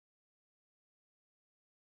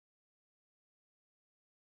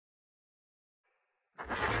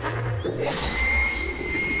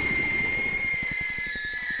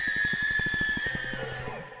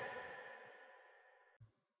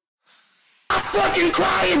Fucking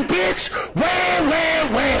crying, bitch! Where?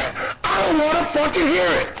 I don't wanna fucking hear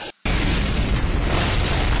it!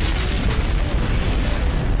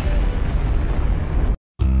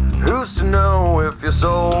 Who's to know if your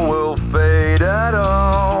soul will fade at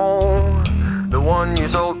all? The one you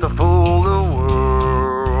sold to fool the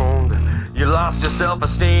world. You lost your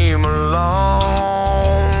self-esteem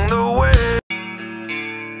along the way.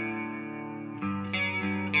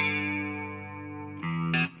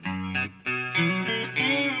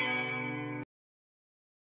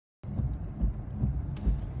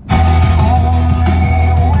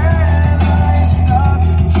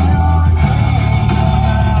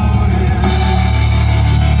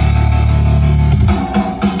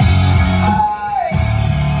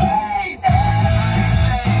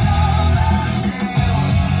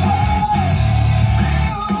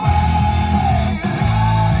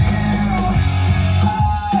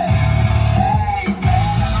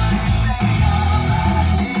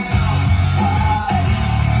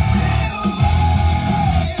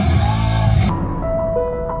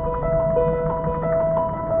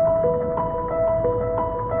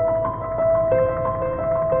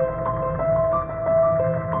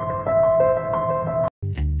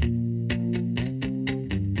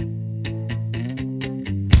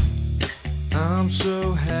 I'm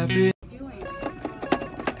so happy.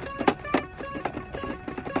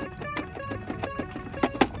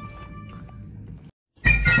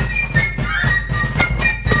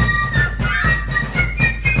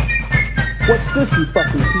 What's this, you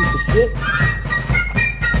fucking piece of shit?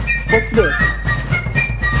 What's this?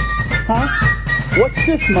 Huh? What's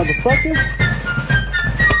this, motherfucker?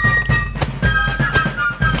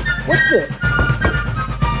 What's this?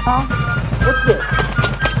 Huh? What's this?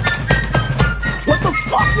 What the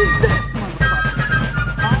fuck is this, motherfucker?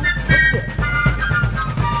 Huh? What's this?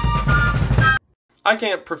 I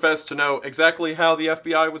can't profess to know exactly how the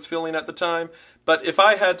FBI was feeling at the time, but if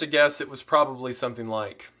I had to guess, it was probably something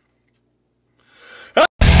like...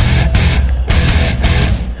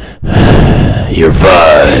 Your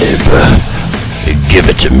vibe. Give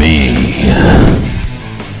it to me.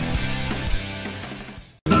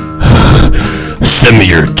 Send me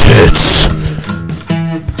your tits.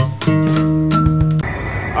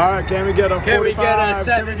 Alright, can we get a 45?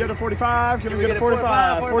 Can we get a 45? Can we get a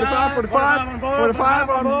 45? 45, 45, 45,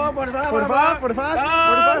 45, 45, 45.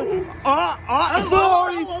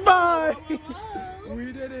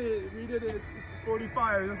 We did it.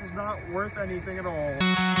 45. This is not worth anything at all.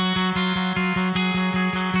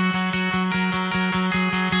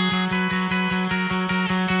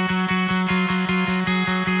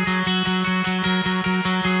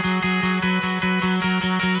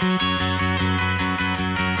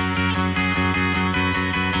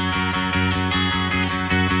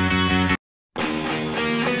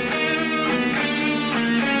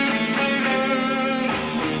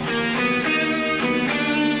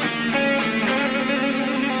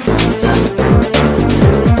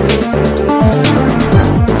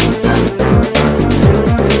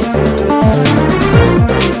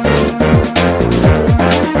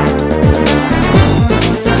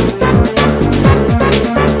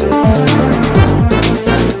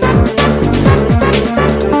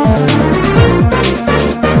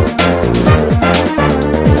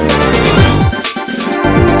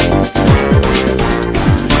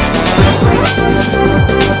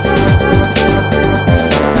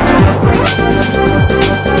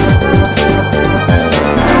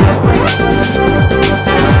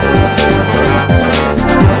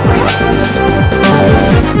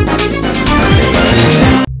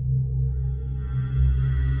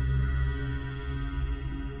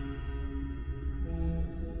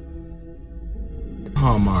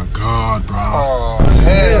 Oh my god, bro. Oh,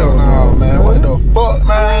 hell no, man. What the fuck,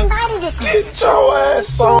 man? Get your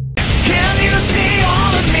ass on.